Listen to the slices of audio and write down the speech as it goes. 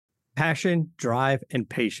Passion, drive, and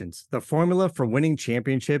patience. The formula for winning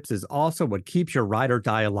championships is also what keeps your ride or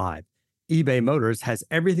die alive. eBay Motors has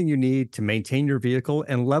everything you need to maintain your vehicle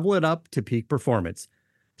and level it up to peak performance.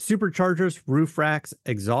 Superchargers, roof racks,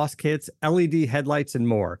 exhaust kits, LED headlights, and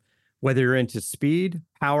more. Whether you're into speed,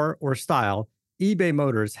 power, or style, eBay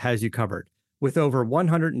Motors has you covered. With over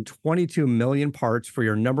 122 million parts for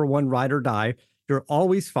your number one ride or die, you'll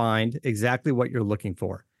always find exactly what you're looking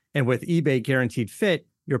for. And with eBay Guaranteed Fit,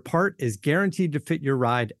 your part is guaranteed to fit your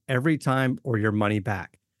ride every time or your money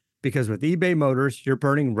back. Because with eBay Motors, you're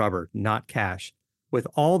burning rubber, not cash. With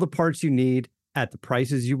all the parts you need at the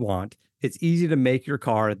prices you want, it's easy to make your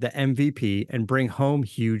car the MVP and bring home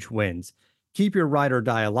huge wins. Keep your ride or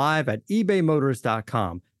die alive at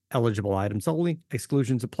ebaymotors.com. Eligible items only.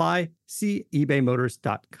 Exclusions apply. See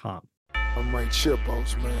ebaymotors.com. I'm Mike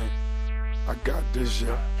Chipos, man. I got this,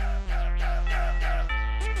 yeah.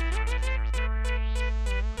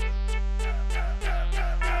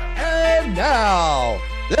 And now,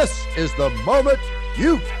 this is the moment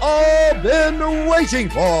you've all been waiting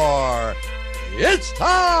for. It's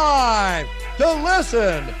time to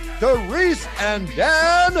listen to Reese and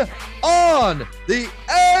Dan on the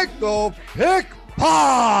Ankle Pick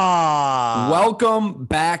Pod. Welcome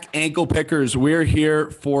back, Ankle Pickers. We're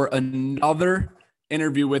here for another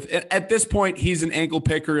interview with, at this point, he's an ankle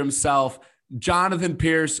picker himself. Jonathan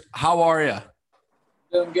Pierce, how are you?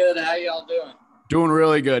 Doing good. How y'all doing? Doing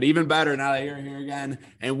really good. Even better now that you're here again.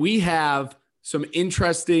 And we have some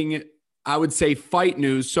interesting, I would say, fight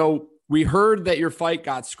news. So we heard that your fight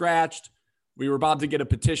got scratched. We were about to get a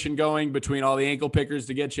petition going between all the ankle pickers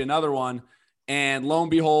to get you another one. And lo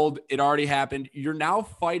and behold, it already happened. You're now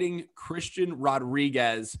fighting Christian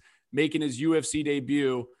Rodriguez, making his UFC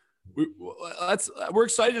debut. We're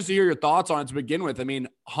excited just to hear your thoughts on it to begin with. I mean,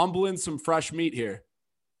 humbling some fresh meat here.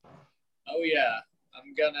 Oh, yeah.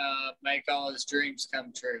 I'm going to make all his dreams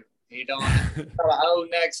come true. He don't have a O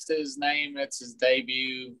next to his name. It's his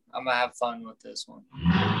debut. I'm going to have fun with this one.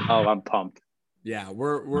 Oh, I'm pumped. Yeah,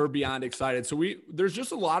 we're beyond excited. So there's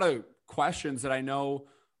just a lot of questions that I know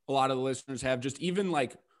a lot of the listeners have, just even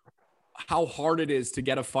like how hard it is to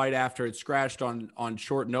get a fight after it's scratched on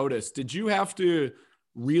short notice. Did you have to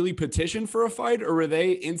really petition for a fight, or were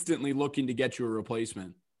they instantly looking to get you a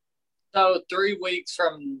replacement? So 3 weeks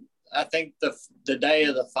from, I think, the day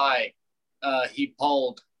of the fight, he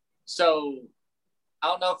pulled. So I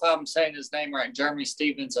don't know if I'm saying his name right. Jeremy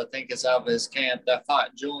Stevens, I think, is out of his camp that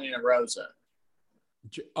fought Julian Rosa.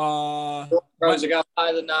 Rosa got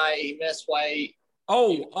by the night. He missed weight.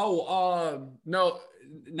 No,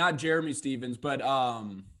 not Jeremy Stevens, but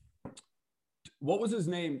what was his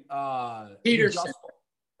name? Peterson.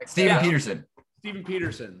 Peterson. Steven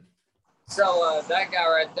Peterson. So that guy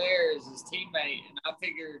right there is his teammate, and I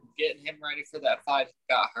figured getting him ready for that fight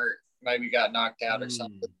got hurt. Maybe got knocked out or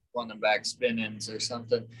something, on the back spin-ins or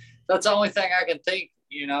something. That's the only thing I can think,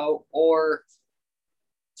 or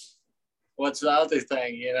what's the other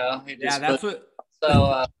thing,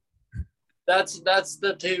 So that's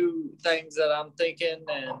the two things that I'm thinking,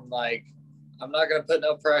 and like, I'm not going to put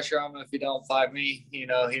no pressure on him if he don't fight me. He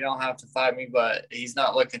don't have to fight me, but he's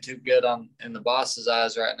not looking too good in the boss's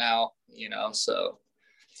eyes right now, so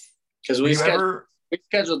because we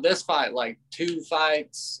scheduled this fight like 2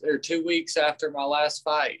 weeks after my last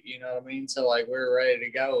fight, you know what I mean? So like, we were ready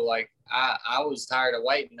to go. Like I was tired of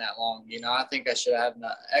waiting that long. I think I should have had an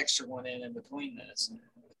extra one in between this.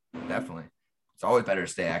 Definitely. It's always better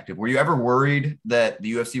to stay active. Were you ever worried that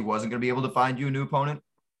the UFC wasn't going to be able to find you a new opponent?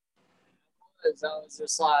 I was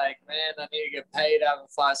just like, man, I need to get paid. I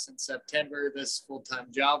haven't fought since September. This is a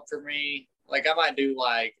full-time job for me. Like, I might do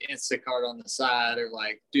like Instacart on the side or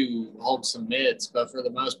like hold some mitts, but for the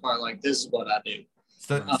most part, like, this is what I do.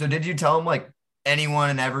 So did you tell them like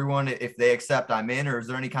anyone and everyone, if they accept, I'm in, or is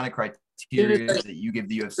there any kind of criteria that you give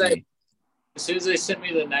the UFC? As soon as they sent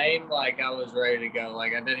me the name, like, I was ready to go.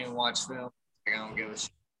 Like, I didn't even watch film. Like, I don't give a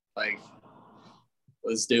shit. Like,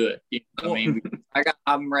 let's do it. You know what I mean?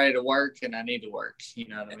 I'm ready to work and I need to work. You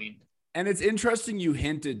know what I mean? And it's interesting you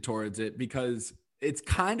hinted towards it, because it's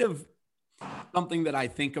kind of something that I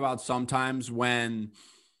think about sometimes when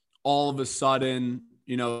all of a sudden,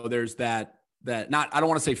 there's that I don't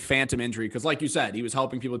want to say phantom injury, because like you said, he was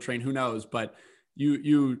helping people train, who knows, but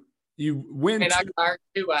you win. And I got hurt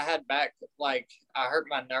too. I had back, like, I hurt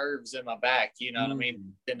my nerves in my back, you know what I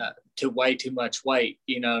mean? To way too much weight,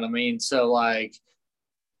 you know what I mean? So like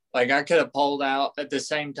I could have pulled out at the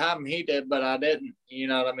same time he did, but I didn't, you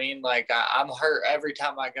know what I mean? Like I'm hurt every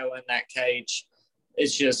time I go in that cage.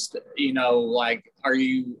 It's just, you know, like, are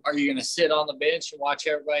you going to sit on the bench and watch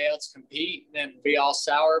everybody else compete and then be all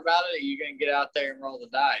sour about it? Or are you going to get out there and roll the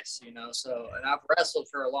dice, you know? So, and I've wrestled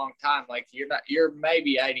for a long time. Like, you're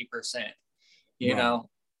maybe 80%, you know?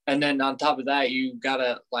 And then on top of that, you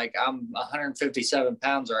gotta, like, I'm 157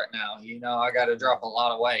 pounds right now, you know, I got to drop a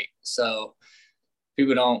lot of weight. So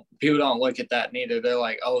people don't look at that neither. They're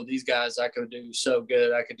like, oh, these guys, I could do so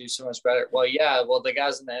good. I could do so much better. Well, yeah, well, the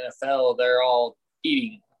guys in the NFL, they're all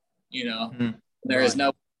eating, you know, there is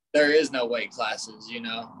no weight classes, you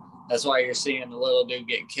know, that's why you're seeing the little dude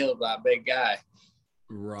get killed by a big guy.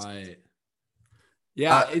 Right.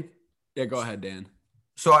 Yeah. Go ahead, Dan.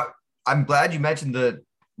 So I'm glad you mentioned the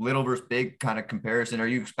little versus big kind of comparison. Are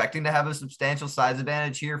you expecting to have a substantial size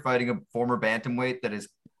advantage here fighting a former bantamweight that is,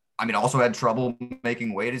 I mean, also had trouble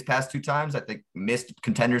making weight his past 2 times? I think missed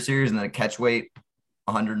contender series and then a catch weight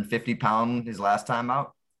 150 pound his last time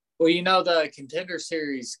out. Well, you know, the contender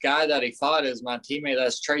series guy that he fought is my teammate.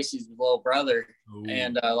 That's Tracy's little brother. Ooh.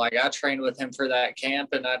 And like, I trained with him for that camp,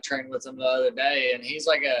 and I trained with him the other day, and he's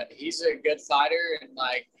a good fighter. And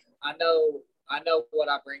like, I know what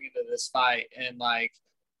I bring into this fight. And like,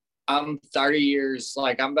 I'm 30 years,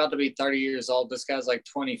 like, I'm about to be 30 years old. This guy's like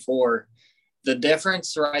 24. The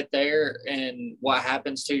difference right there and what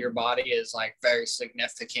happens to your body is like very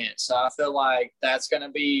significant. So I feel like that's going to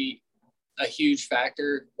be a huge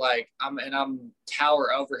factor. Like, I'm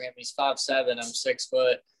tower over him. He's 5'7", I'm 6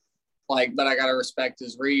 foot. Like, but I gotta respect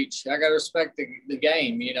his reach. I gotta respect the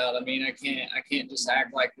game. You know what I mean? I can't just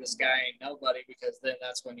act like this guy ain't nobody, because then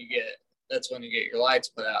that's when you get your lights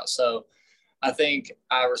put out. So I think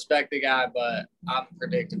I respect the guy, but I'm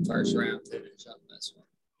predicting first round finish on this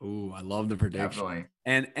one. Ooh, I love the prediction.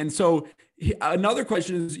 Definitely. And so another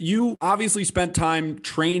question is, you obviously spent time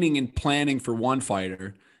training and planning for one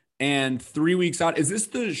fighter. And 3 weeks out, is this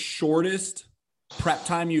the shortest prep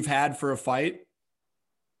time you've had for a fight?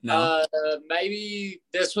 No. Maybe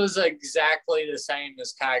this was exactly the same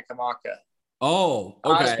as Kai Kamaka. Oh,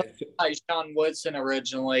 okay. I was supposed to fight Sean Woodson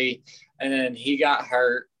originally, and then he got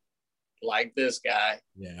hurt, like this guy.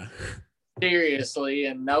 Yeah. Seriously,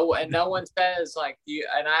 and no one says like you.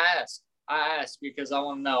 And I asked because I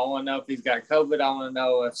want to know. I want to know if he's got COVID. I want to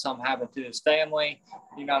know if something happened to his family.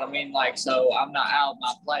 You know what I mean? Like, so I'm not out of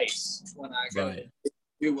my place when I go to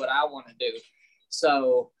do what I want to do.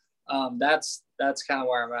 So that's kind of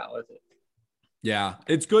where I'm at with it. Yeah,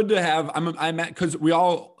 it's good to have. I'm at, because we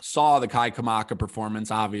all saw the Kai Kamaka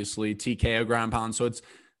performance, obviously TKO ground pound. So it's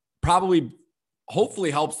probably,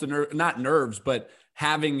 hopefully helps the not nerves, but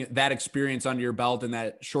having that experience under your belt in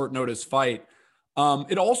that short notice fight.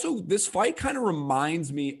 It also, this fight kind of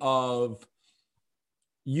reminds me of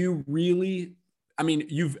you really, I mean,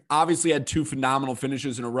 you've obviously had 2 phenomenal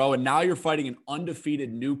finishes in a row, and now you're fighting an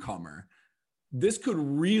undefeated newcomer. This could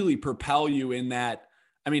really propel you in that.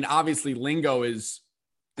 I mean, obviously Lingo is,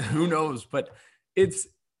 who knows, but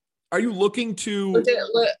are you looking to?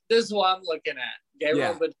 This is what I'm looking at.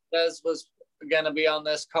 Gabriel Benitez was going to be on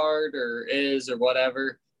this card, or is, or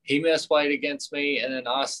whatever. He missed weight against me, and then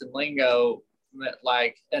Austin Lingo,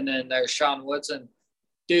 like, and then there's Sean Woodson.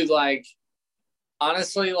 Dude, like,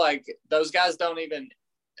 honestly, like, those guys don't even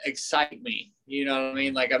excite me. You know what I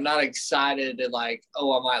mean? Like, I'm not excited to, like,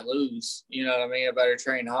 oh, I might lose. You know what I mean? I better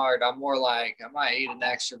train hard. I'm more like, I might eat an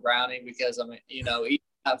extra brownie because I'm, you know,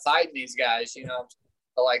 fighting these guys, you know.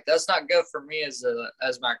 But, like, that's not good for me as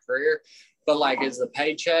my career. But, like, as the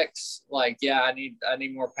paychecks, like, yeah, I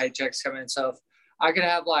need more paychecks coming in. So if I could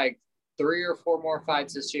have, like, 3 or 4 more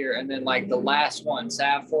fights this year, and then, like, the last one, so I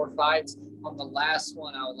have 4 fights. On the last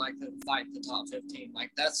one, I would like to fight the top 15.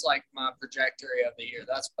 Like, that's, like, my trajectory of the year.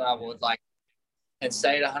 That's what I would like. And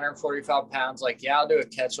stay at 145 pounds. Like, yeah, I'll do a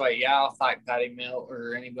catch weight. Yeah, I'll fight Patty Mill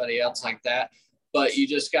or anybody else like that. But you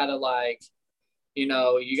just got to, like, you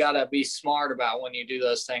know, you got to be smart about when you do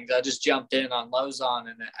those things. I just jumped in on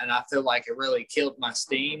Lozon, and I feel like it really killed my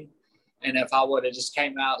steam. And if I would have just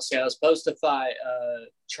came out, I was supposed to fight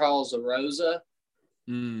Charles Arosa.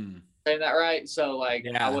 Saying that right? So, like,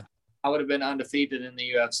 yeah. I would have been undefeated in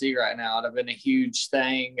the UFC right now. It'd have been a huge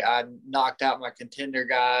thing. I knocked out my contender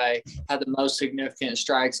guy, had the most significant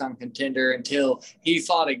strikes on contender, until he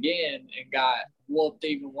fought again and got whooped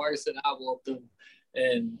even worse than I whooped him.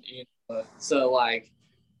 And, you know, so, like,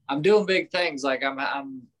 I'm doing big things. Like,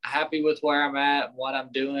 I'm happy with where I'm at and what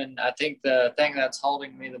I'm doing. I think the thing that's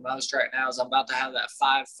holding me the most right now is I'm about to have that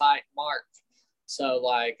 5-fight mark. So,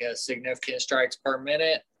 like, significant strikes per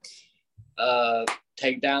minute,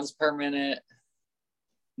 takedowns per minute,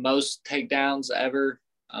 most takedowns ever.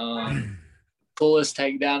 coolest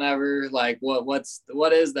takedown ever. Like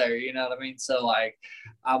what is there? You know what I mean? So like,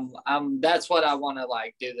 that's what I want to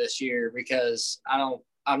like do this year, because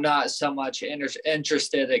I'm not so much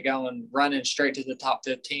interested at running straight to the top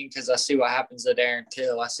 15, because I see what happens to Darren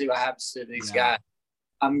Till. I see what happens to these guys.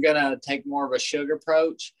 I'm going to take more of a sugar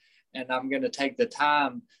approach, and I'm going to take the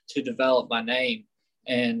time to develop my name.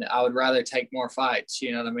 And I would rather take more fights.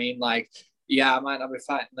 You know what I mean? Like, yeah, I might not be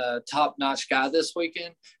fighting the top-notch guy this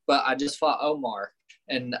weekend, but I just fought Omar.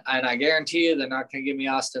 And I guarantee you they're not going to give me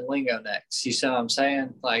Austin Lingo next. You see what I'm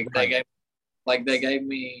saying? Like, they gave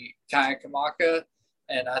me Kaya Kamaka.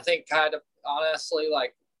 And I think honestly,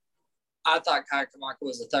 like, I thought Kaya Kamaka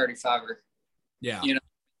was a 35er. Yeah. You know,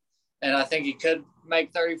 and I think he could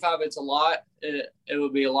make 35. It's a lot. It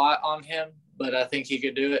would be a lot on him, but I think he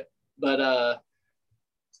could do it. But,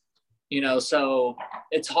 you know, so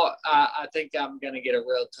it's hard. I think I'm going to get a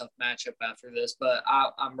real tough matchup after this, but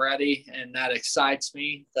I'm ready, and that excites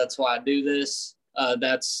me. That's why I do this.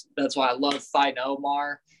 That's why I love fighting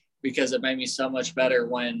Omar, because it made me so much better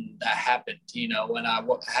when that happened, you know, when I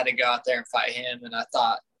had to go out there and fight him, and I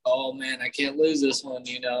thought, oh man, I can't lose this one,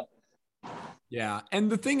 you know? Yeah. And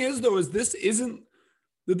the thing is though,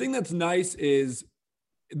 the thing that's nice is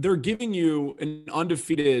they're giving you an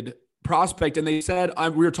undefeated prospect. And they said,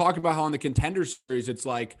 we were talking about how in the Contender Series, it's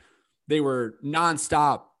like they were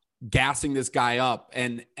nonstop gassing this guy up.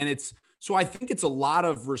 And so I think it's a lot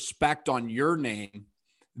of respect on your name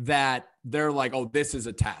that they're like, oh, this is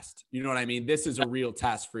a test. You know what I mean? This is a real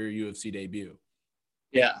test for your UFC debut.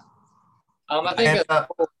 Yeah. I think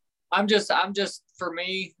I'm just, for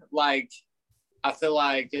me, like, I feel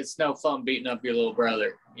like it's no fun beating up your little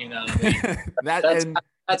brother. You know what I mean?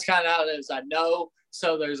 That's kind of how it is. I know.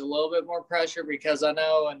 So there's a little bit more pressure because I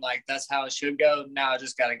know, and like, that's how it should go. Now I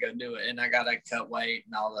just got to go do it. And I got to cut weight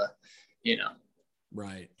and all the, you know.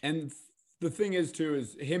 Right. And the thing is too,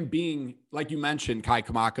 is him being, like you mentioned, Kai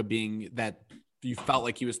Kamaka being that you felt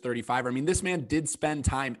like he was 35. I mean, this man did spend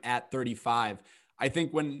time at 35. I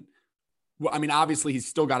think obviously he's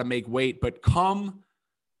still got to make weight, but come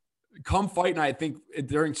fight night, I think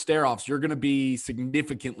during stare-offs, you're going to be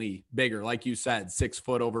significantly bigger. Like you said, 6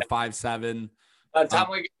 foot over 5'7". By the time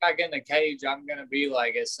we get back in the cage, I'm going to be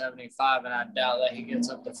like at 75, and I doubt that he gets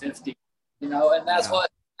up to 50, you know, and that's what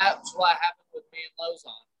happened with me and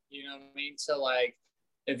Lozon, you know what I mean? So like,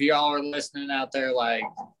 if y'all are listening out there, like,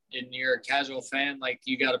 and you're a casual fan, like,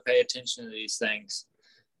 you got to pay attention to these things.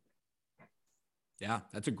 Yeah,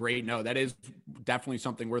 that's a great note. That is definitely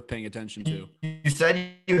something worth paying attention to. You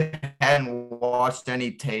said you hadn't watched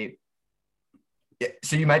any tape.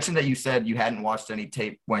 So you mentioned that you said you hadn't watched any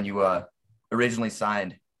tape when you originally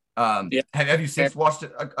signed. Yeah. Have you since watched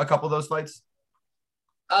a couple of those fights?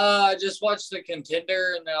 I just watched the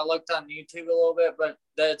Contender, and then I looked on YouTube a little bit, but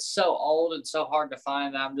that's so old and so hard to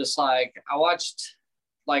find. I'm just like, I watched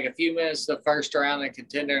like a few minutes the first round of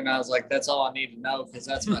Contender, and I was like, that's all I need to know, because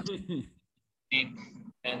that's my team.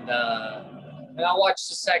 And I watched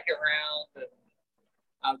the second round, and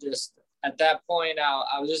I just, at that point,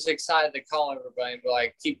 I was just excited to call everybody and be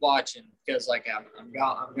like, keep watching, because like I'm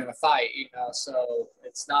going to fight, you know, so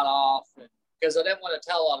it's not off. And because I didn't want to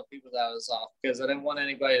tell a lot of people that I was off, because I didn't want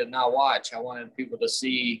anybody to not watch. I wanted people to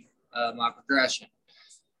see my progression.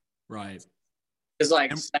 Right. It's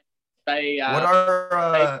like, they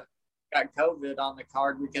got COVID on the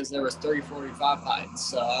card because there was 345 fights,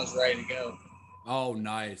 so I was ready to go. Oh,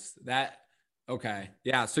 nice. Okay.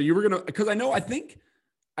 Yeah. So you were going to, because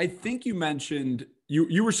I think you mentioned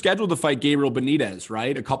you were scheduled to fight Gabriel Benitez,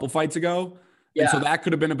 right? A couple fights ago. Yeah. And so that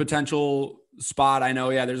could have been a potential spot. I know.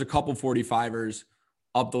 Yeah. There's a couple 45ers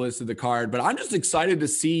up the list of the card, but I'm just excited to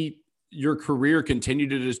see your career continue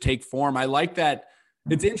to just take form. I like that.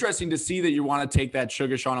 It's interesting to see that you want to take that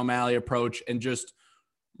Sugar Sean O'Malley approach and just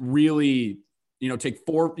really, you know, take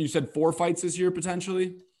you said 4 fights this year,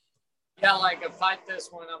 potentially. Yeah, like, if I fight this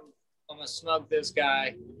one, I'm gonna smoke this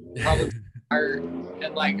guy, probably hurt,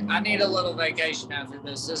 and like, I need a little vacation after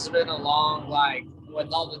this. This has been a long, like,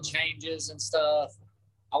 with all the changes and stuff.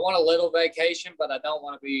 I want a little vacation, but I don't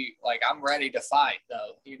want to be like, I'm ready to fight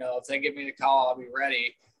though. You know, if they give me the call, I'll be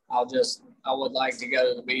ready. I would like to go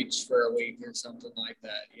to the beach for a week or something like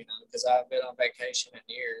that, you know, because I haven't been on vacation in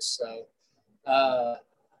years. So,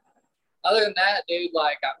 other than that, dude,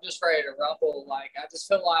 like, I'm just ready to rumble. Like, I just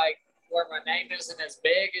feel like where my name isn't as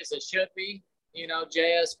big as it should be, you know,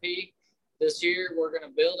 JSP, this year we're going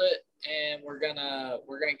to build it, and we're going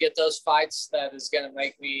to get those fights that is going to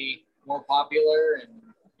make me more popular, and,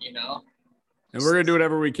 you know. And we're going to do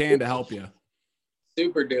whatever we can to help you.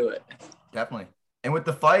 Super do it. Definitely. And with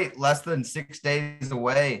the fight less than 6 days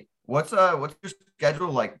away, what's your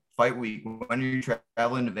schedule like fight week? When are you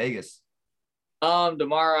traveling to Vegas?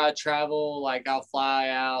 Tomorrow I travel. Like I'll fly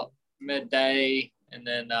out midday and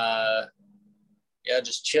then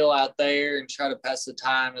just chill out there and try to pass the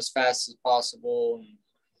time as fast as possible. And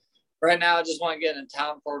right now, I just want to get in a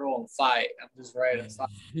time portal and fight. I'm just ready to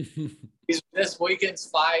fight. This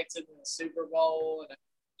weekend's fights and the Super Bowl and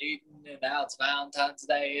eating, and now it's Valentine's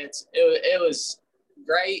Day. It was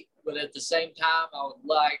great, but at the same time, I would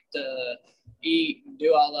like to eat and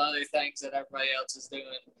do all the other things that everybody else is doing,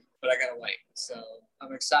 but I gotta wait. So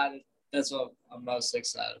I'm excited. That's what I'm most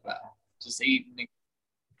excited about. Just eating.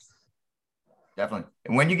 Definitely.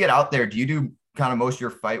 And when you get out there, do you do kind of most of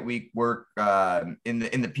your fight week work in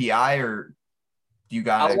the PI, or do you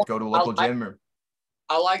guys go to a local gym? Or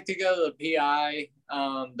I like to go to the PI.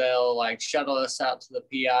 They'll like shuttle us out to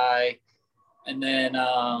the PI, and then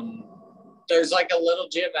there's like a little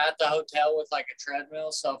gym at the hotel with like a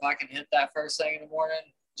treadmill. So if I can hit that first thing in the morning,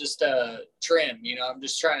 just to trim, I'm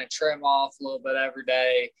just trying to trim off a little bit every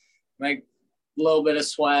day, make a little bit of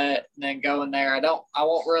sweat, and then go in there. I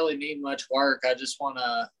won't really need much work. I just want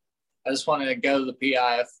to go to the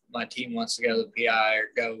PI if my team wants to go to the PI or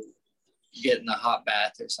go get in the hot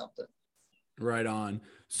bath or something. Right on.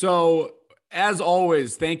 So as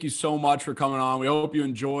always, thank you so much for coming on. We hope you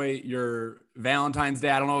enjoy your Valentine's Day.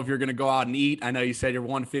 I don't know if you're going to go out and eat. I know you said you're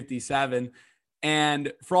 157.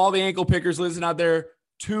 And for all the ankle pickers listening out there,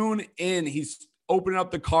 tune in. He's opening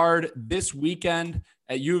up the card this weekend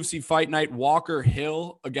at UFC Fight Night, Walker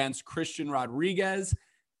Hill against Christian Rodriguez.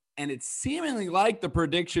 And it's seemingly like the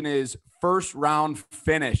prediction is first round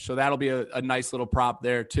finish. So that'll be a nice little prop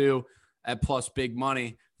there too at plus big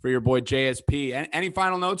money for your boy JSP. Any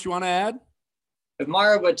final notes you want to add? If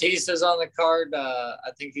Mario Batista's on the card,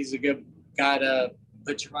 I think he's a good guy to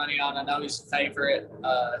put your money on. I know he's a favorite.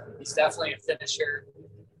 He's definitely a finisher.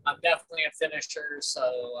 I'm definitely a finisher, so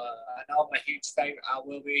I know I'm a huge favorite. I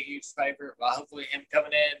will be a huge favorite, but hopefully him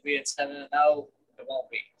coming in being 7-0, it won't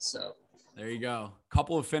be. So there you go.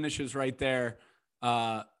 Couple of finishes right there.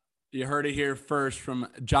 You heard it here first from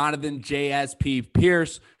Jonathan JSP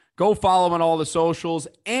Pierce. Go follow him on all the socials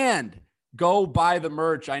and go buy the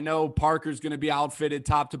merch. I know Parker's going to be outfitted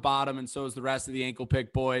top to bottom, and so is the rest of the Ankle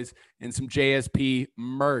Pick boys, and some JSP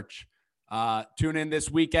merch. Tune in this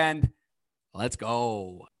weekend. Let's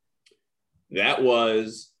go. That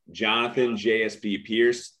was Jonathan JSP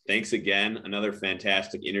Pierce. Thanks again. Another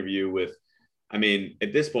fantastic interview with,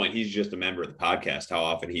 at this point, he's just a member of the podcast, how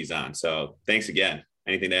often he's on. So thanks again.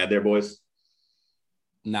 Anything to add there, boys?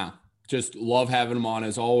 No, just love having him on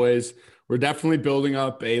as always. We're definitely building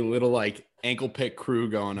up a little Ankle Pick crew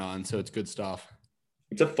going on. So it's good stuff.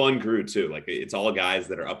 It's a fun crew too. It's all guys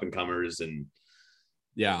that are up and comers, and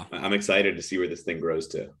yeah, I'm excited to see where this thing grows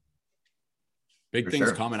to. Big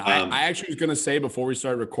things coming. I actually was going to say before we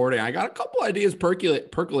started recording, I got a couple ideas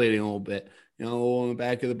percolating a little bit, a little in the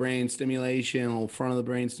back of the brain stimulation, a little front of the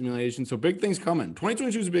brain stimulation. So big things coming.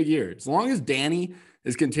 2022 is a big year. As long as Danny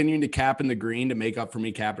is continuing to cap in the green to make up for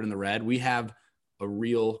me capping in the red, we have a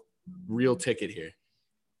real ticket here.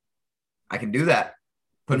 I can do that.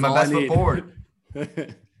 Putting my best foot forward.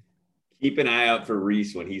 Keep an eye out for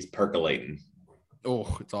Reese when he's percolating.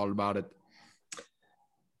 Oh, it's all about it.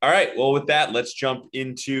 All right. Well, with that, let's jump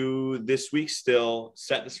into this week's still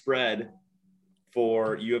set the spread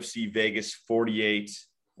for UFC Vegas 48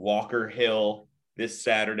 Walker Hill this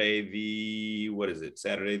Saturday.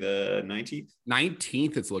 Saturday the 19th?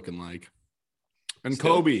 19th it's looking like. And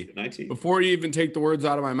Still, Kobe, 19th. Before you even take the words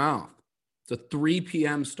out of my mouth, it's a 3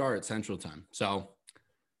 p.m. start Central Time. So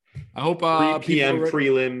I hope 3 p.m.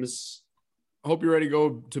 prelims. I hope you're ready to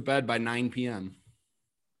go to bed by 9 p.m.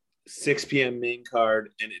 6 p.m. main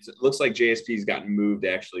card, and it looks like JSP's gotten moved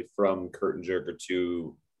actually from Curtain Jerker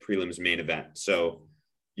to prelims main event. So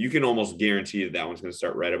you can almost guarantee that one's going to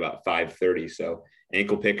start right about 5:30. So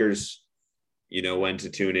ankle pickers, you know when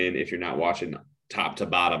to tune in. If you're not watching top to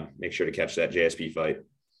bottom, make sure to catch that JSP fight.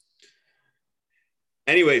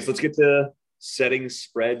 Anyways, let's get to setting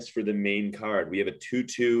spreads for the main card. We have a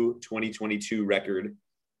 2-2 2022 record.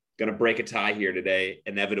 Going to break a tie here today,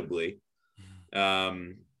 inevitably.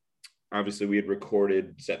 Obviously, we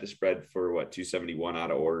had set the spread for 271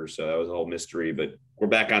 out of order. So that was a whole mystery, but we're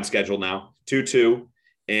back on schedule now. 2-2.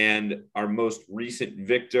 And our most recent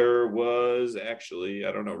victor was actually,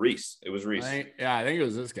 Reese. It was Reese. I think it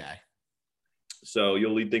was this guy. So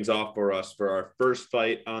you'll lead things off for us for our first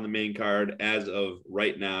fight on the main card as of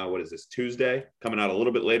right now. What is this, Tuesday? Coming out a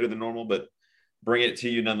little bit later than normal, but bring it to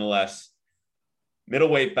you nonetheless.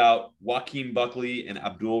 Middleweight bout, Joaquin Buckley and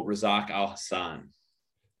Abdul Razak Al Hassan.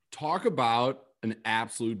 Talk about an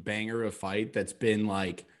absolute banger of fight that's been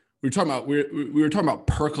we were talking about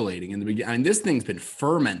percolating in the beginning. I mean, this thing's been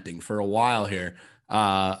fermenting for a while here.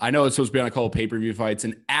 I know it's supposed to be on a couple of pay-per-view fights,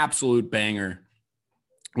 an absolute banger,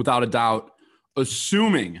 without a doubt,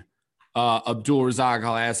 assuming Abdul Razak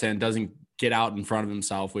Al-Hassan doesn't get out in front of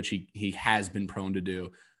himself, which he has been prone to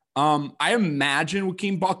do. I imagine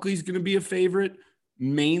Joaquin Buckley is going to be a favorite,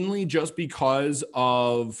 mainly just because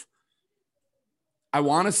of, I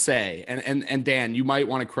want to say, and Dan, you might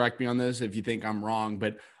want to correct me on this if you think I'm wrong,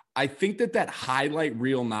 but I think that highlight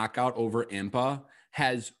reel knockout over Impa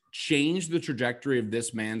has changed the trajectory of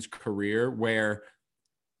this man's career, where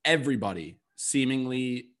everybody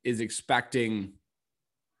seemingly is expecting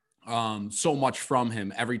so much from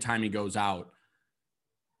him every time he goes out.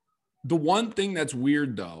 The one thing that's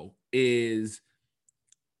weird, though, is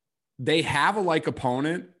they have a like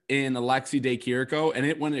opponent in Alexei De Chirico, and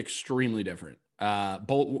it went extremely different.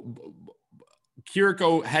 Both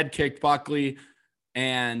Chirico head kicked Buckley,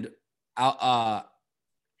 and Abdul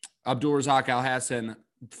Razak Al-Hassan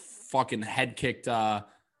fucking head kicked De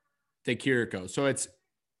Chirico. So it's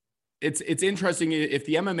interesting. If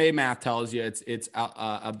the MMA math tells you it's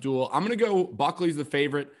Abdul, I'm gonna go Buckley's the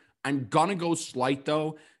favorite. I'm gonna go slight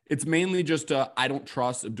though. It's mainly just I don't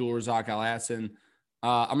trust Abdul Razak Al-Hassan.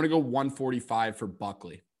 I'm gonna go 145 for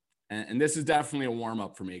Buckley, and this is definitely a warm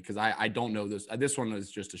up for me because I don't know this. This one is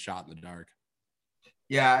just a shot in the dark.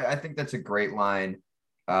 Yeah, I think that's a great line.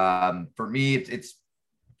 For me, it's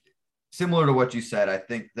similar to what you said. I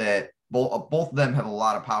think that both of them have a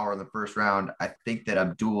lot of power in the first round. I think that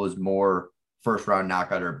Abdul is more first round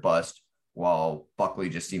knockout or bust, while Buckley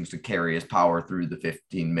just seems to carry his power through the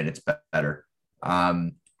 15 minutes better.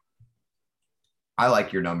 I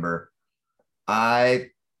like your number. I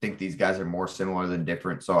think these guys are more similar than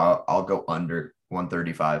different, so I'll go under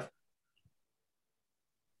 135.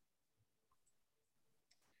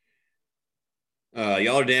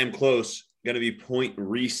 Y'all are damn close. Going to be Point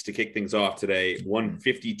Reese to kick things off today.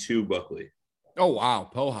 152 Buckley. Oh, wow.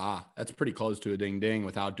 Poha. That's pretty close to a ding-ding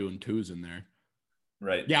without doing twos in there.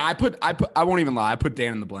 Right. Yeah, I won't even lie. I put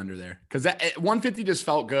Dan in the blender there because 150 just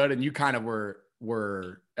felt good, and you kind of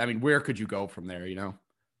were, I mean, where could you go from there, you know?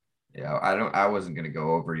 Yeah, I wasn't going to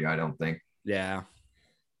go over you, I don't think. Yeah.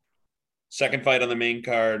 Second fight on the main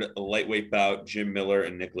card, a lightweight bout, Jim Miller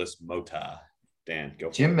and Nicholas Mota. Dan, go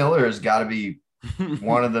for Jim it. Miller has got to be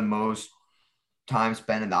one of the most time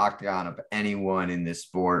spent in the octagon of anyone in this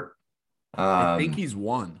sport. I think he's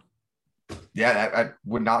won. Yeah, that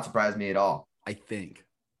would not surprise me at all. I think.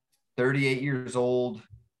 38 years old.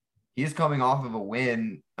 He's coming off of a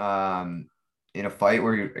win in a fight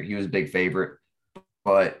where he was a big favorite.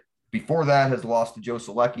 But before that has lost to Joe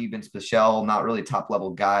Solecki, Vince Pichel, not really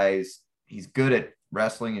top-level guys. He's good at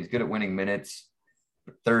wrestling. He's good at winning minutes.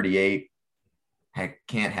 38. I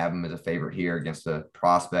can't have him as a favorite here against a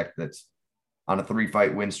prospect that's on a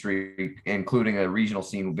 3-fight win streak, including a regional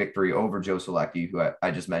scene victory over Joe Solecki, who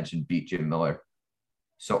I just mentioned beat Jim Miller.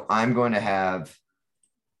 So I'm going to have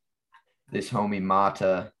this homie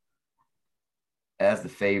Mata as the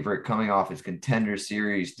favorite, coming off his Contender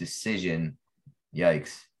Series decision.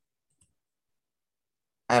 Yikes.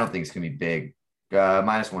 I don't think it's going to be big.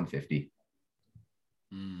 Minus 150.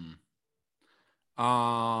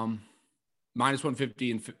 Minus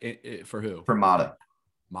 150 for who? For Mata.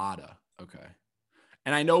 Mata. Okay.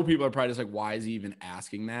 And I know people are probably just like, why is he even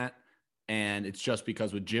asking that? And it's just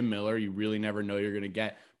because with Jim Miller, you really never know you're going to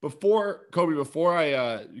get. Before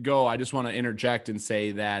I go, I just want to interject and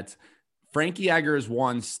say that Frankie Edgar is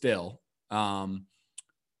one still. But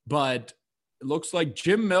it looks like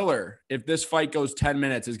Jim Miller, if this fight goes 10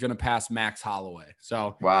 minutes, is going to pass Max Holloway.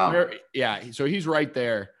 So, wow. Yeah. So he's right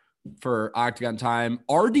there for Octagon time.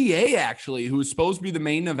 RDA, actually, who's supposed to be the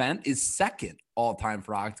main event, is second all time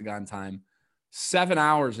for Octagon time. 7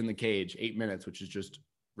 hours in the cage, 8 minutes, which is just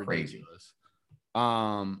ridiculous.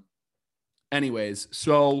 Crazy. Anyways,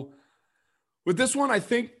 so with this one, I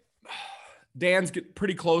think Dan's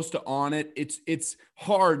pretty close to on it. It's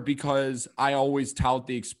hard because I always tout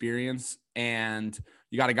the experience, and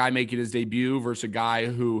you got a guy making his debut versus a guy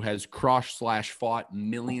who has crushed/fought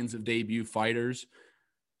millions of debut fighters.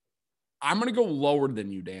 I'm going to go lower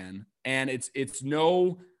than you, Dan. And it's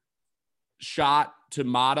no shot to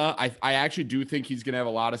Mata. I actually do think he's going to have a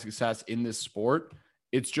lot of success in this sport.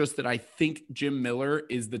 It's just that I think Jim Miller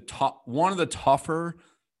is one of the tougher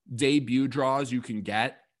debut draws you can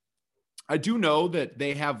get. I do know that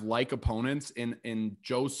they have like opponents in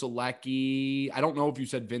Joe Solecki. I don't know if you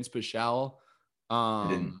said Vince Pichel. I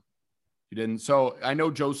didn't. You didn't. So I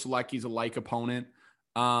know Joe Solecki's a like opponent.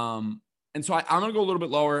 And so I'm going to go a little bit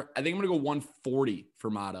lower. I think I'm going to go 140 for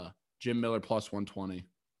Mata. Jim Miller plus 120.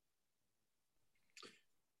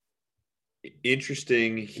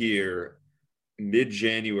 Interesting here.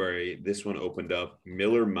 Mid-January, this one opened up.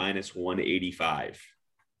 Miller minus 185.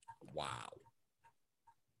 Wow.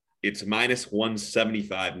 It's minus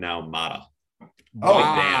 175 now, Mata.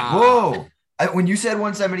 Oh, whoa. When you said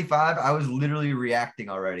 175, I was literally reacting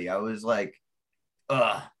already. I was like,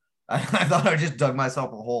 ugh. I thought I just dug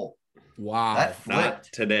myself a hole. Wow. That flipped. Not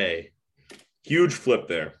today. Huge flip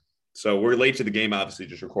there. So we're late to the game, obviously,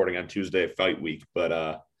 just recording on Tuesday, fight week.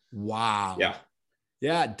 But wow. Yeah.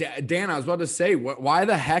 Yeah, Dan, I was about to say, why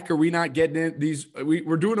the heck are we not getting in these?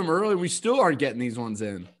 We're doing them early. We still aren't getting these ones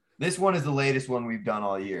in. This one is the latest one we've done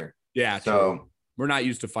all year. Yeah, so true. We're not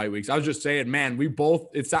used to fight weeks. I was just saying, man, we both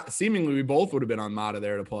would have been on Mata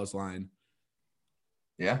there to plus line.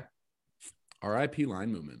 Yeah. RIP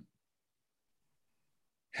line movement.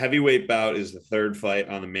 Heavyweight bout is the third fight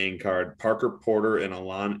on the main card. Parker Porter and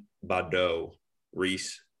Alain Baudot.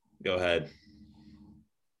 Reese, go ahead.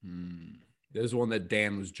 This is one that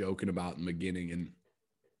Dan was joking about in the beginning, and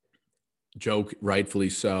joke rightfully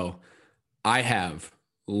so. I have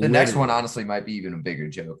the next one honestly might be even a bigger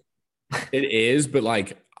joke. It is, but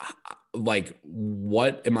like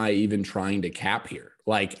what am I even trying to cap here?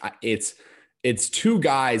 Like it's two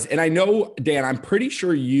guys, and I know, Dan, I'm pretty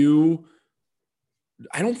sure I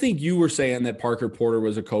don't think you were saying that Parker Porter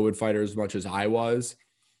was a COVID fighter as much as I was.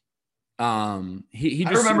 He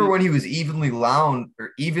I remember when he was evenly lined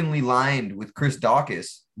with Chris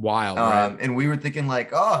Daukaus. Wild, right? And we were thinking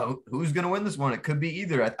like, oh, who's going to win this one? It could be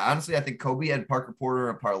either. Honestly, I think Kobe had Parker Porter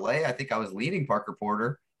in a parlay. I think I was leaning Parker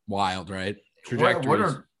Porter. Wild, right?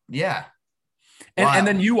 Trajectories. Yeah. And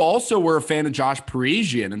then you also were a fan of Josh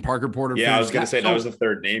Parisian and Parker Porter. Yeah, I was going to say that was the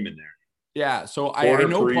third name in there. Yeah, so Porter, I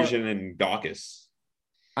know Parisian, and Daukaus.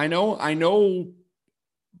 I know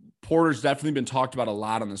Porter's definitely been talked about a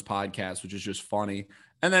lot on this podcast, which is just funny.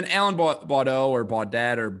 And then Alan Baudot or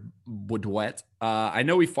Baudet or Baudouet. I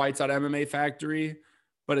know he fights at MMA Factory,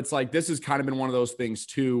 but it's like this has kind of been one of those things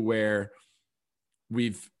too where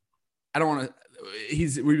we've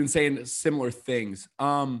been saying similar things.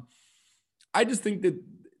 I just think that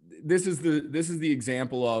this is the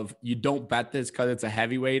example of you don't bet this because it's a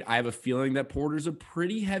heavyweight. I have a feeling that Porter's a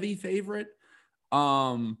pretty heavy favorite.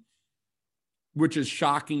 Which is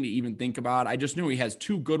shocking to even think about. I just knew he has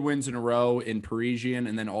two good wins in a row in Parisian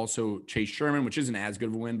and then also Chase Sherman, which isn't as good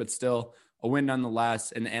of a win, but still a win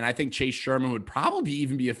nonetheless. And I think Chase Sherman would probably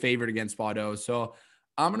even be a favorite against Baudot. So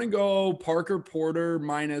I'm going to go Parker Porter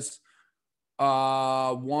minus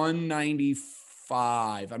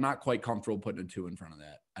 195. I'm not quite comfortable putting a 2 in front of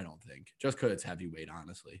that, I don't think. Just because it's heavyweight,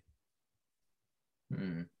 honestly.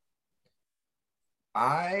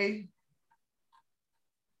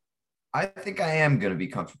 I think I am going to be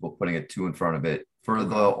comfortable putting a 2 in front of it for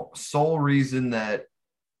the sole reason that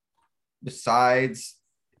besides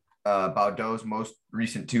Baudot's most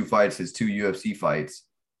recent 2 fights, his 2 UFC fights,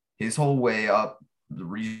 his whole way up the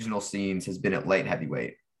regional scenes has been at light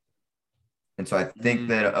heavyweight. And so I think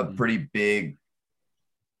that a pretty big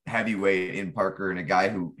heavyweight in Parker and a guy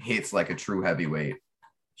who hits like a true heavyweight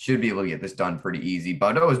should be able to get this done pretty easy.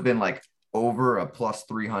 Baudot has been like over a plus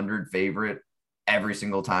 300 favorite every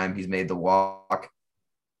single time he's made the walk.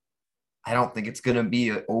 I don't think it's going to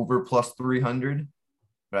be over plus 300,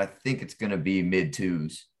 but I think it's going to be mid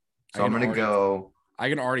 2s. So I'm going to go. I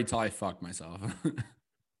can already tell I fucked myself.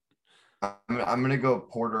 I'm going to go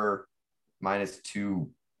Porter minus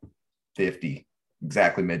 250,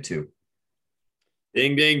 exactly mid 2.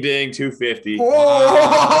 Ding, ding, ding, 250.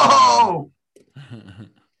 Whoa!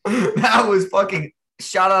 That was fucking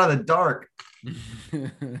shot out of the dark.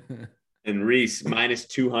 And Reese, minus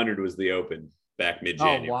 200 was the open back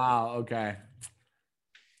mid-January. Oh, wow. Okay.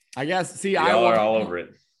 I guess, Y'all are all over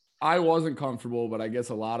it. I wasn't comfortable, but I guess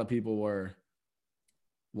a lot of people were.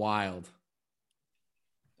 Wild.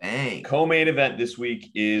 Dang. Co-main event this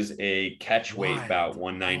week is a catchweight bout,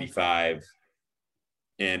 195.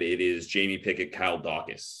 And it is Jamie Pickett, Kyle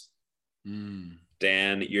Daukaus.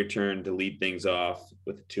 Dan, your turn to lead things off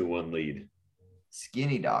with a 2-1 lead.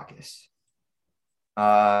 Skinny Daukaus.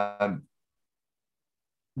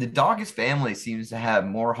 The Daukaus family seems to have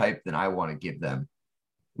more hype than I want to give them,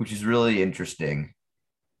 which is really interesting.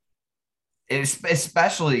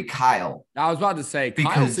 Especially Kyle. I was about to say,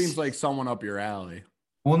 Kyle seems like someone up your alley.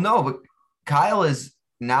 Well, no, but Kyle is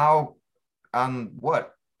now on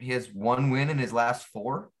what? He has 1 win in his last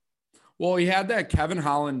 4. Well, he had that Kevin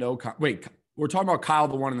Holland. Wait, we're talking about Kyle,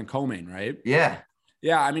 the one in the co-main, right? Yeah.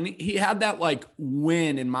 Yeah. I mean, he had that like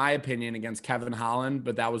win, in my opinion, against Kevin Holland,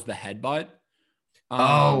 but that was the headbutt.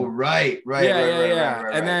 Right. Yeah.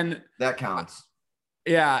 And then that counts.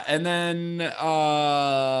 Yeah, and then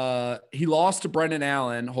he lost to Brendan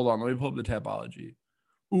Allen. Hold on, let me pull up the Tapology.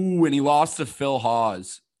 Ooh, and he lost to Phil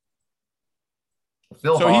Hawes.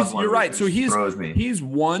 You're right. So he's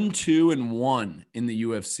 1-2-1 in the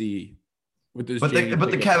UFC with this. But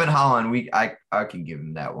the Kevin Holland, I can give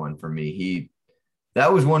him that one for me.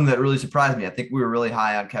 That was one that really surprised me. I think we were really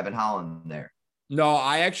high on Kevin Holland there. No,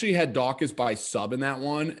 I actually had Daukaus by sub in that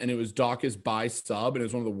one, and it was Daukaus by sub, and it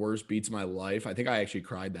was one of the worst beats of my life. I think I actually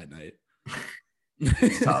cried that night.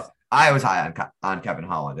 It's tough. I was high on Kevin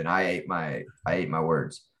Holland, and I ate my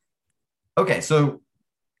words. Okay, so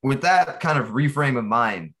with that kind of reframe of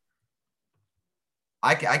mind,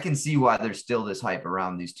 I can see why there's still this hype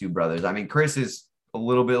around these two brothers. I mean, Chris is a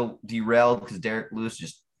little bit derailed because Derek Lewis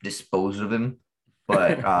just disposed of him,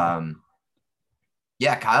 but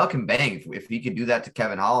yeah, Kyle can bang if he could do that to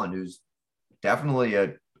Kevin Holland, who's definitely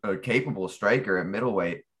a capable striker at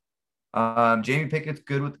middleweight. Jamie Pickett's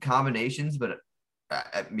good with the combinations, but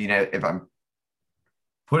I mean, if I'm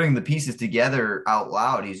putting the pieces together out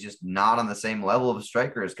loud, he's just not on the same level of a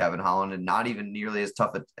striker as Kevin Holland, and not even nearly as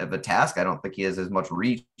tough of a task. I don't think he has as much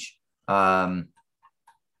reach. I'm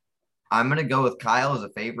going to go with Kyle as a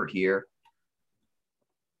favorite here,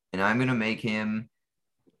 and I'm going to make him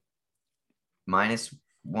minus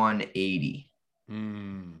 180.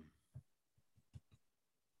 I'm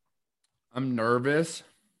nervous.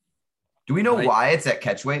 Do we know why it's at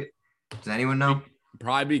catchweight? Does anyone know?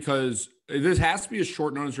 Probably because this has to be a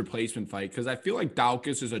short notice replacement fight, because I feel like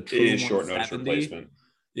Daukaus is a true short notice replacement.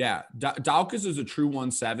 Yeah, Daukaus is a true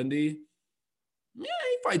 170. Yeah,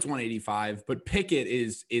 he fights 185, but Pickett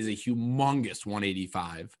is a humongous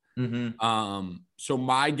 185. Mm-hmm. So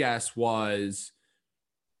my guess was,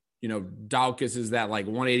 Daukaus is that like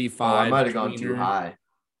 185. Oh, I might have gone too high.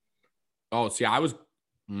 Oh, see, I was.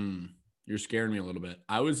 You're scaring me a little bit.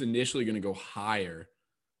 I was initially going to go higher,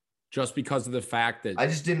 just because of the fact that I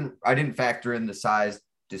didn't factor in the size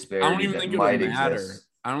disparity. I don't even think it'll matter.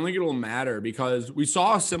 I don't think it'll matter, because we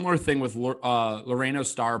saw a similar thing with Loreno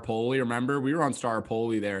Staropoli. Remember, we were on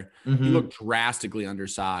Staropoli there. Mm-hmm. He looked drastically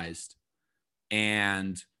undersized,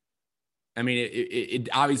 and I mean, it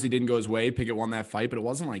obviously didn't go his way. Pickett won that fight, but it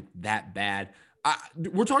wasn't like that bad.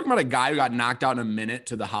 We're talking about a guy who got knocked out in a minute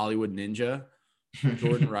to the Hollywood Ninja,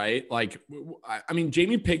 Jordan Wright. Like, I mean,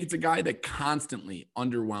 Jamie Pickett's a guy that constantly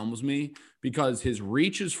underwhelms me because his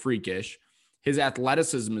reach is freakish, his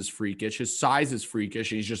athleticism is freakish, his size is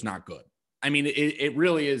freakish, and he's just not good. I mean, it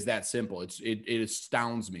really is that simple. It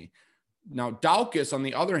astounds me. Now, Daukaus, on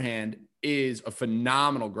the other hand, is a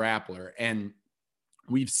phenomenal grappler, and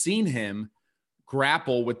we've seen him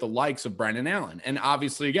grapple with the likes of Brendan Allen. And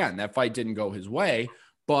obviously, again, that fight didn't go his way,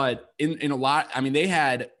 but in a lot, I mean, they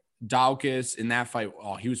had Daukaus in that fight.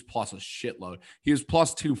 Oh, he was plus a shitload. He was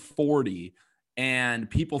plus 240. And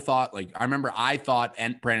people thought, like, I thought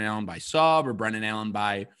Brendan Allen by sub or Brendan Allen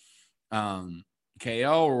by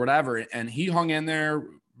KO or whatever. And he hung in there,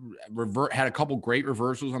 had a couple great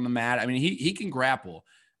reversals on the mat. I mean, he can grapple.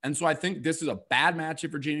 And so I think this is a bad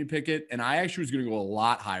matchup for Jamie Pickett. And I actually was going to go a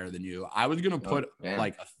lot higher than you. I was going to put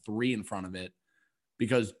like a 3 in front of it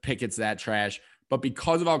because Pickett's that trash. But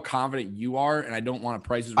because of how confident you are, and I don't want to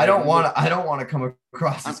price it. I don't want to come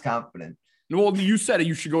across as confident. Well, you said it.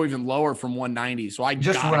 You should go even lower from 190. So I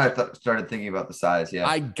started thinking about the size. Yeah,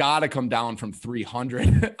 I gotta come down from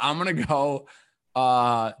 300. I'm gonna go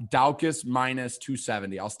Daukaus minus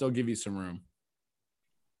 270. I'll still give you some room.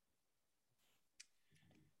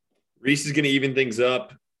 Reese is gonna even things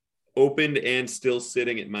up. Opened and still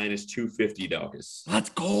sitting at minus 250 Daukaus. Let's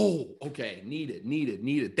go. Okay, needed.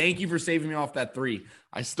 Thank you for saving me off that 3.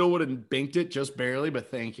 I still would have banked it just barely, but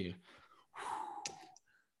thank you.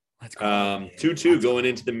 Let's go. 2-2 going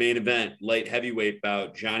into the main event. Light heavyweight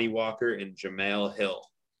bout, Johnny Walker and Jamahal Hill.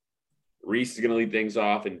 Reese is going to lead things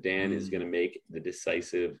off, and Dan is going to make the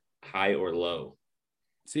decisive high or low.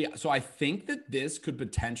 See, so I think that this could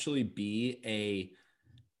potentially be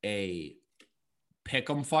a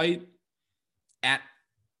pick'em fight at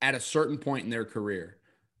a certain point in their career.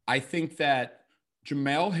 I think that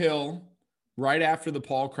Jamahal Hill, right after the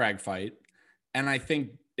Paul Craig fight, and I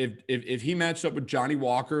think if he matched up with Johnny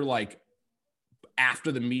Walker, like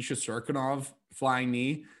after the Misha Cirkunov flying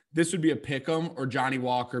knee, this would be a pick'em, or Johnny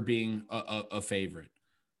Walker being a favorite.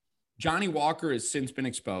 Johnny Walker has since been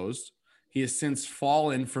exposed. He has since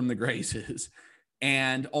fallen from the graces.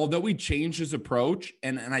 And although he changed his approach,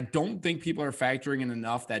 and I don't think people are factoring in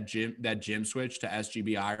enough that gym switch to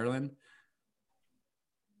SGB Ireland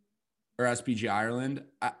or SPG Ireland,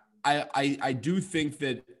 I do think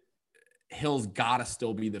that Hill's gotta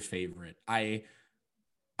still be the favorite. I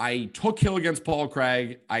took Hill against Paul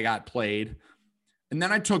Craig. I got played. And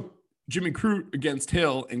then I took Jimmy Crute against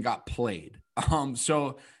Hill and got played.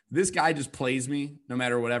 So this guy just plays me no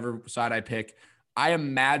matter whatever side I pick. I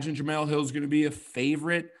imagine Jamel Hill is going to be a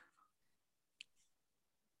favorite.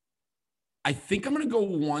 I think I'm going to go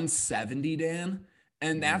 170, Dan.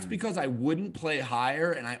 And that's because I wouldn't play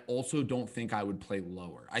higher, and I also don't think I would play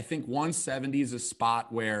lower. I think 170 is a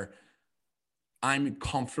spot where I'm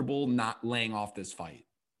comfortable not laying off this fight.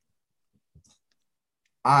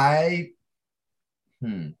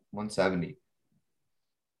 170.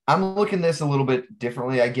 I'm looking at this a little bit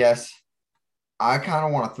differently, I guess. I kind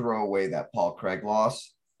of want to throw away that Paul Craig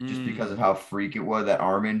loss just because of how freak it was, that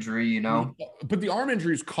arm injury, you know? But the arm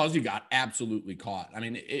injury is because he got absolutely caught. I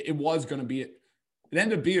mean, it was going to be – it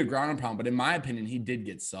ended up being a ground and pound, but in my opinion, he did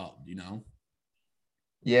get subbed, you know?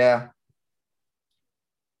 Yeah.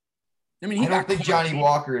 I mean, I don't think Johnny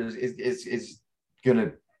Walker is going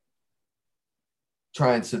to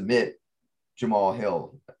try and submit Jamahal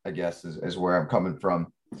Hill, I guess, is where I'm coming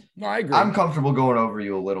from. No, I agree. I'm comfortable going over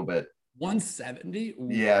you a little bit. 170? Ooh.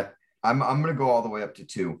 Yeah. I'm going to go all the way up to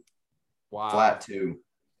 2. Wow. Flat 2.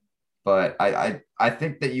 But I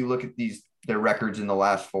think that you look at their records in the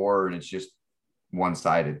last 4, and it's just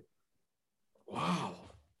one-sided. Wow.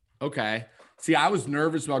 Okay. See, I was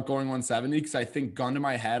nervous about going 170 because I think, gun to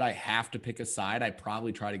my head, I have to pick a side. I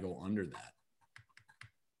probably try to go under that.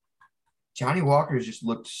 Johnny Walker has just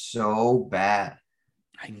looked so bad.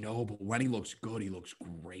 I know, but when he looks good, he looks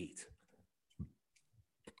great.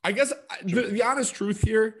 I guess the honest truth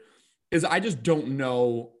here is I just don't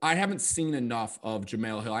know. I haven't seen enough of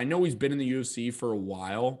Jamel Hill. I know he's been in the UFC for a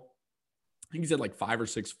while. I think he's had like 5 or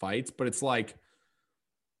 6 fights, but it's like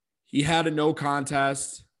he had a no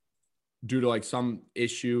contest due to like some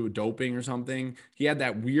issue, doping or something. He had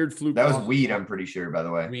that weird fluke. That was weed, I'm pretty sure, by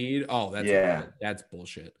the way. Weed? Oh, that's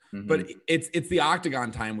bullshit. Mm-hmm. But it's the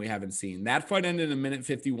octagon time we haven't seen. That fight ended in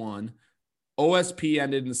 1:51. OSP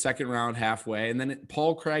ended in the second round halfway. And then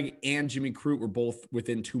Paul Craig and Jimmy Crute were both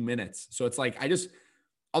within 2 minutes. So it's like,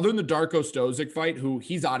 other than the Darko Stozic fight, who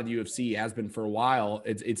he's out of the UFC, has been for a while,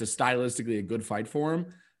 it's a stylistically a good fight for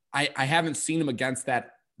him. I haven't seen him against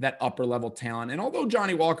that upper level talent. And although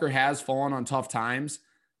Johnny Walker has fallen on tough times,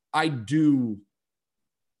 I do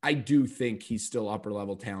think he's still upper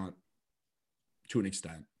level talent to an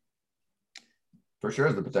extent. For sure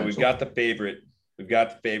is the potential. So we've got the favorite,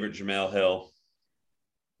 Jamel Hill.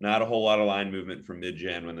 Not a whole lot of line movement from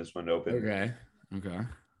mid-gen when this one opened. Okay.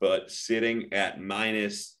 But sitting at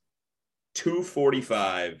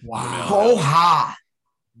 -245. Wow. Oh, ha.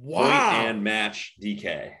 Wow. Point and match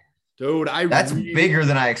DK. Dude, that's bigger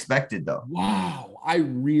than I expected, though. Wow. I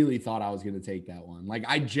really thought I was going to take that one. Like,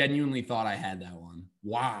 I genuinely thought I had that one.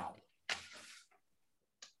 Wow.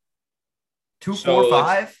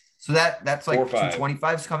 245? So that's like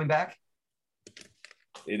 225's coming back?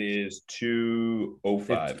 It is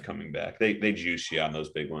 205 coming back. They juice you on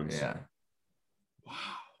those big ones. Yeah. Wow.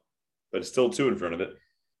 But it's still 2 in front of it.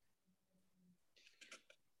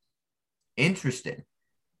 Interesting.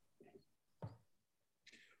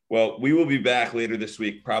 Well, we will be back later this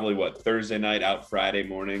week, probably Thursday night out Friday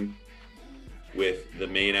morning with the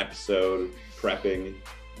main episode prepping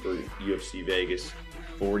for UFC Vegas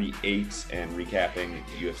 48 and recapping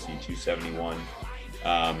UFC 271.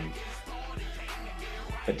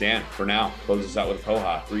 But Dan, for now, close us out with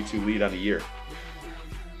Poha. 3-2 lead on the year.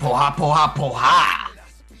 Poha, Poha, Poha.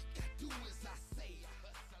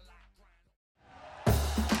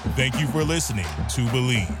 Thank you for listening to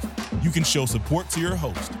Believe. You can show support to your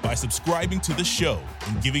host by subscribing to the show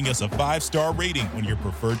and giving us a 5-star rating on your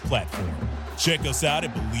preferred platform. Check us out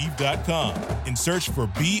at Believe.com and search for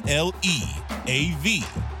BLEAV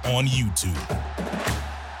on YouTube.